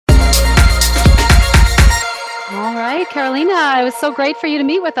Hey, Carolina, it was so great for you to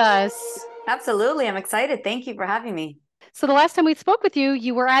meet with us. Absolutely. I'm excited. Thank you for having me. So, the last time we spoke with you,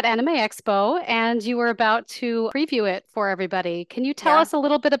 you were at Anime Expo and you were about to preview it for everybody. Can you tell Yeah. us a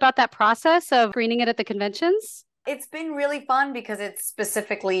little bit about that process of screening it at the conventions? It's been really fun because it's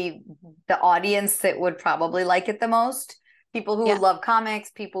specifically the audience that would probably like it the most. People who Yeah. love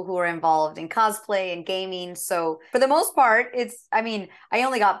comics, people who are involved in cosplay and gaming. So, for the most part, I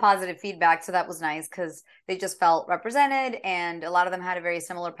only got positive feedback. So that was nice because they just felt represented. And a lot of them had a very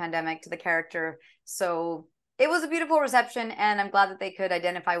similar pandemic to the character. So, it was a beautiful reception. And I'm glad that they could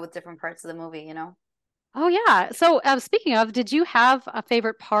identify with different parts of the movie. Oh, yeah. So, speaking of, did you have a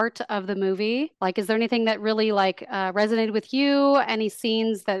favorite part of the movie? Like, is there anything that really resonated with you? Any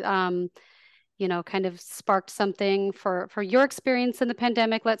scenes that kind of sparked something for your experience in the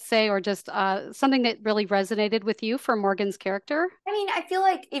pandemic, let's say, or just something that really resonated with you for Morgan's character? I mean, I feel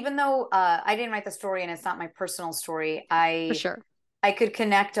like even though I didn't write the story and it's not my personal story, For sure. I could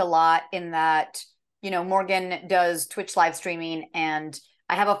connect a lot in that, Morgan does Twitch live streaming and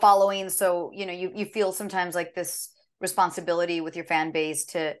I have a following, so you feel sometimes like this responsibility with your fan base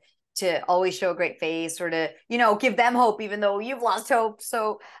to always show a great face or to, give them hope even though you've lost hope.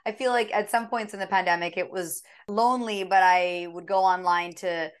 So I feel like at some points in the pandemic it was lonely, but I would go online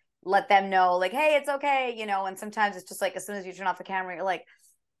to let them know like, hey, it's okay, and sometimes it's just like as soon as you turn off the camera, you're like,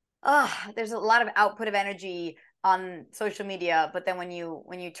 oh, there's a lot of output of energy on social media, but then when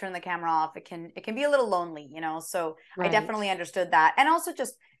you turn the camera off, it can be a little lonely. So I Right. definitely understood that. And also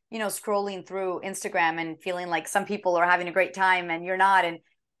just, scrolling through Instagram and feeling like some people are having a great time and you're not. And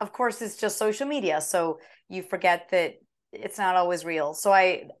of course it's just social media. So you forget that it's not always real. So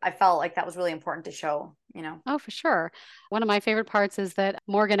I felt like that was really important to show. Oh, for sure. One of my favorite parts is that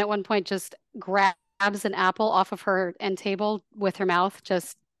Morgan at one point just grabs an apple off of her end table with her mouth,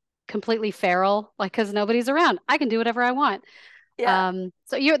 just completely feral, like because nobody's around. I can do whatever I want. Yeah.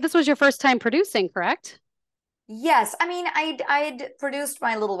 So this was your first time producing, correct? Yes, I mean, I'd produced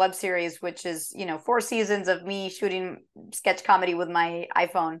my little web series, which is, 4 seasons of me shooting sketch comedy with my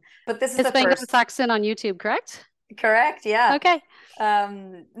iPhone. But this is It's the Mango first, Saxon on YouTube, correct? correct? Yeah. Okay.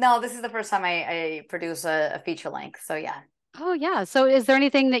 No, this is the first time I produce a feature length. So yeah. Oh, yeah. So is there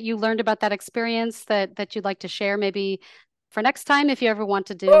anything that you learned about that experience that you'd like to share maybe for next time if you ever want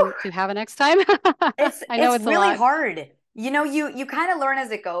to Whew. to have a next time? It's I know it's it's a really lot. hard. You kind of learn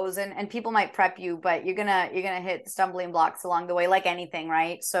as it goes, and people might prep you, but you're gonna hit stumbling blocks along the way, like anything,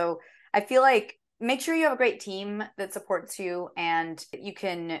 right? So I feel like make sure you have a great team that supports you, and you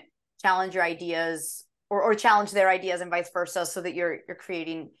can challenge your ideas or challenge their ideas and vice versa, so that you're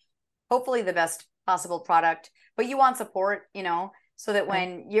creating hopefully the best possible product. But you want support, so that Right.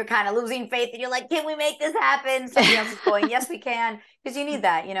 when you're kind of losing faith and you're like, can we make this happen? Somebody else is going, yes, we can, because you need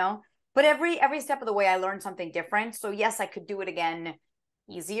that. But every step of the way I learned something different. So yes, I could do it again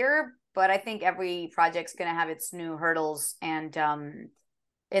easier, but I think every project's going to have its new hurdles, and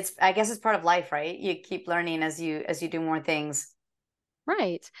it's I guess it's part of life, right? You keep learning as you do more things.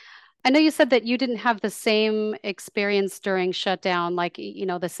 Right. I know you said that you didn't have the same experience during shutdown, like,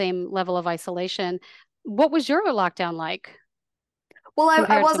 the same level of isolation. What was your lockdown like Well, I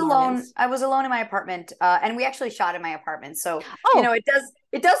compared was to alone. Morgan's? I was alone in my apartment, and we actually shot in my apartment. So Oh,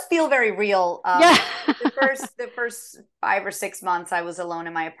 it does feel very real. yeah. The first 5 or 6 months, I was alone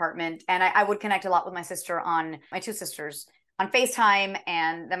in my apartment, and I would connect a lot with my two sisters on FaceTime,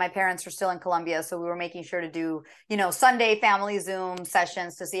 and then my parents were still in Colombia, so we were making sure to do Sunday family Zoom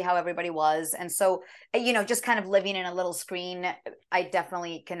sessions to see how everybody was, and so just kind of living in a little screen, I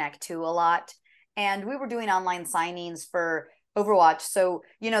definitely connect to a lot, and we were doing online signings for Overwatch. So,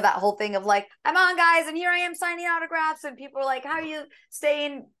 that whole thing of like, I'm on, guys, and here I am signing autographs, and people are like, how are you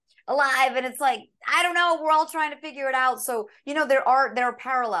staying alive? And it's like, I don't know, we're all trying to figure it out. So, there are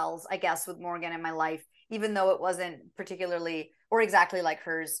parallels, I guess, with Morgan in my life, even though it wasn't particularly or exactly like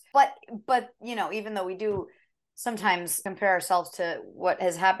hers. But even though we do sometimes compare ourselves to what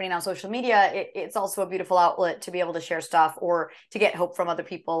is happening on social media, it's also a beautiful outlet to be able to share stuff or to get hope from other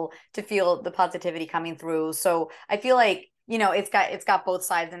people, to feel the positivity coming through. So I feel like it's got both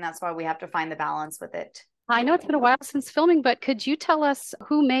sides, and that's why we have to find the balance with it. I know it's been a while since filming, but could you tell us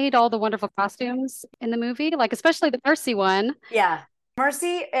who made all the wonderful costumes in the movie? Like, especially the Mercy one. Yeah.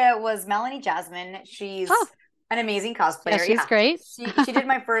 Mercy was Melanie Jasmine. Oh, She's an amazing yeah, cosplayer. she's Yeah. great. She did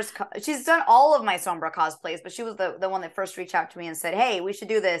my first she's done all of my Sombra cosplays, but she was the one that first reached out to me and said, "Hey, we should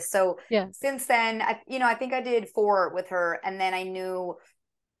do this." So Yeah. since then, I think I did 4 with her, and then I knew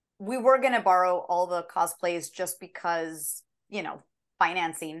we were going to borrow all the cosplays just because,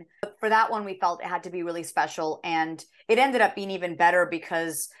 financing. But for that one, we felt it had to be really special. And it ended up being even better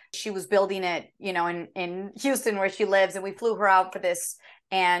because she was building it, in Houston where she lives. And we flew her out for this.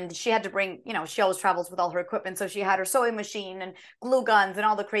 And she had to bring, she always travels with all her equipment. So she had her sewing machine and glue guns and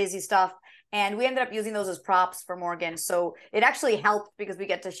all the crazy stuff. And we ended up using those as props for Morgan. So it actually helped because we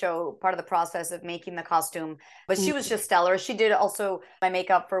get to show part of the process of making the costume. But she was just stellar. She did also my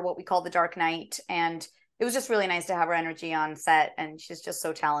makeup for what we call the Dark Knight. And it was just really nice to have her energy on set. And she's just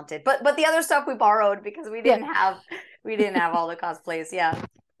so talented. But the other stuff we borrowed because we didn't have all the cosplays. Yeah.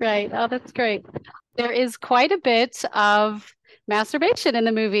 Right. Oh, that's great. There is quite a bit of masturbation in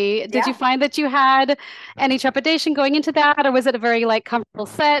the movie. Did you Yeah. find that you had any trepidation going into that, or was it a very like comfortable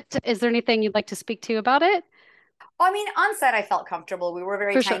set? Is there anything you'd like to speak to about it? Well, I mean, on set, I felt comfortable. We were a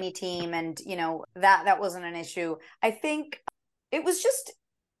very For sure. tiny team, and that wasn't an issue. I think it was just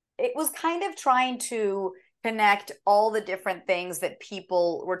it was kind of trying to connect all the different things that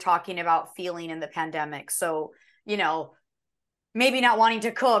people were talking about feeling in the pandemic. So, you know, maybe not wanting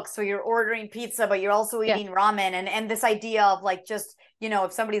to cook, so you're ordering pizza, but you're also Yeah. eating ramen, and this idea of like just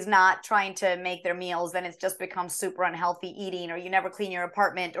if somebody's not trying to make their meals, then it's just becomes super unhealthy eating, or you never clean your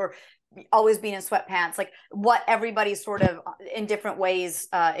apartment, or always being in sweatpants, like what everybody sort of in different ways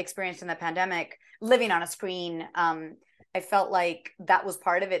experienced in the pandemic, living on a screen. I felt like that was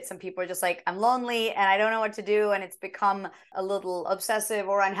part of it. Some people are just like, I'm lonely and I don't know what to do, and it's become a little obsessive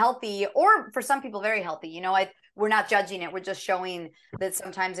or unhealthy, or for some people very healthy. We're not judging it. We're just showing that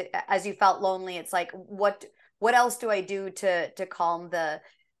sometimes as you felt lonely, it's like, what else do I do to calm the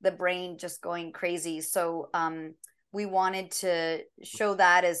brain just going crazy? So we wanted to show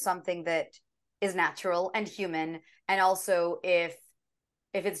that as something that is natural and human. And also if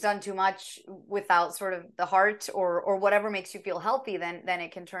it's done too much without sort of the heart or whatever makes you feel healthy, then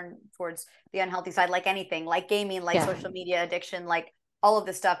it can turn towards the unhealthy side, like anything, like gaming, like Yeah. social media addiction, like all of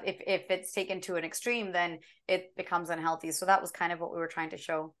this stuff. If it's taken to an extreme, then it becomes unhealthy. So that was kind of what we were trying to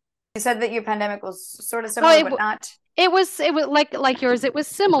show. You said that your pandemic was sort of Oh, similar, but not. it was like yours. It was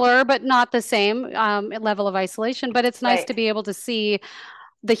similar, but not the same level of isolation. But it's nice Right. to be able to see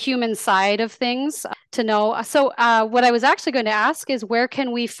the human side of things to know. So, what I was actually going to ask is, where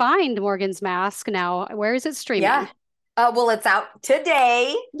can we find Morgan's Mask now? Where is it Yeah. streaming? Well, it's out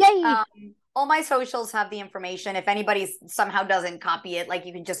today. Yay! All my socials have the information. If anybody somehow doesn't copy it, like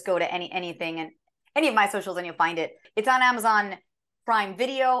you can just go to anything and any of my socials and you'll find it. It's on Amazon Prime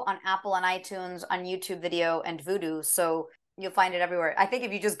Video, on Apple, on iTunes, on YouTube Video, and Vudu. So you'll find it everywhere. I think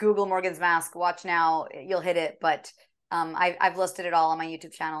if you just Google Morgan's Mask, watch now, you'll hit it. But I've listed it all on my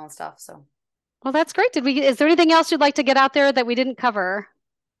YouTube channel and stuff. So Well, that's great. Is there anything else you'd like to get out there that we didn't cover?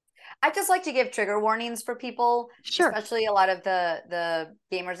 I just like to give trigger warnings for people, Sure. especially a lot of the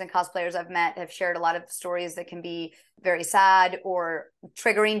gamers and cosplayers I've met have shared a lot of stories that can be very sad or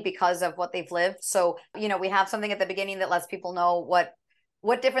triggering because of what they've lived. So, we have something at the beginning that lets people know what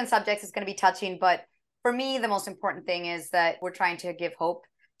different subjects it's going to be touching. But for me, the most important thing is that we're trying to give hope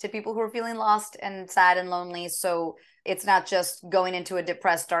to people who are feeling lost and sad and lonely. So it's not just going into a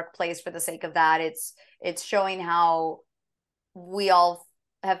depressed, dark place for the sake of that. It's showing how we all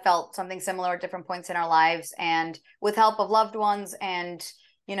have felt something similar at different points in our lives, and with help of loved ones and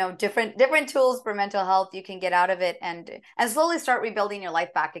different tools for mental health, you can get out of it and slowly start rebuilding your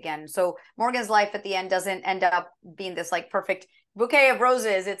life back again. So Morgan's life at the end doesn't end up being this like perfect bouquet of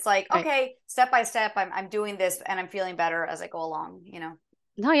roses. It's like, Right. okay, step by step, I'm doing this and I'm feeling better as I go along.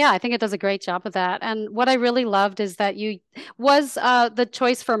 No, yeah, I think it does a great job of that. And what I really loved is that you was the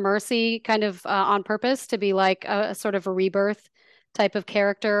choice for Mercy kind of on purpose to be like a sort of a rebirth type of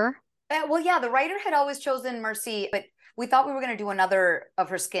character. Well, yeah, the writer had always chosen Mercy, but we thought we were going to do another of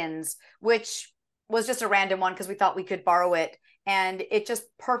her skins, which was just a random one because we thought we could borrow it. And it just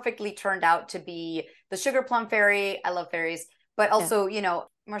perfectly turned out to be the Sugar Plum Fairy. I love fairies, but Yeah. also,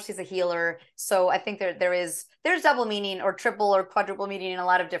 Mercy's a healer. So I think there's double meaning or triple or quadruple meaning in a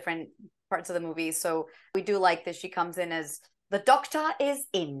lot of different parts of the movie. So we do like that she comes in as the doctor is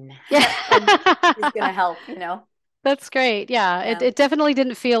in. Yeah. And is going to help. That's great. Yeah, Yeah. it definitely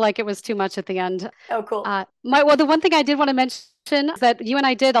didn't feel like it was too much at the end. Oh, cool. The one thing I did want to mention is that you and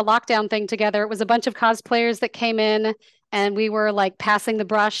I did a lockdown thing together. It was a bunch of cosplayers that came in and we were like passing the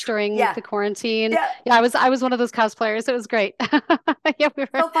brush during Yeah. the quarantine. Yeah. Yeah, I was one of those cosplayers. It was great. Yeah, we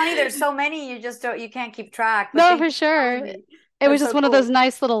were. So funny. There's so many you can't keep track. But No, thank for you for telling sure. me. It was That's just so one of those cool.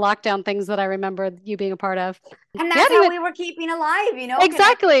 nice little lockdown things that I remember you being a part of. And Yeah, that's how we were keeping alive, connecting with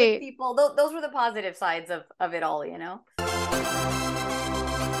exactly. people. Those were the positive sides of it all.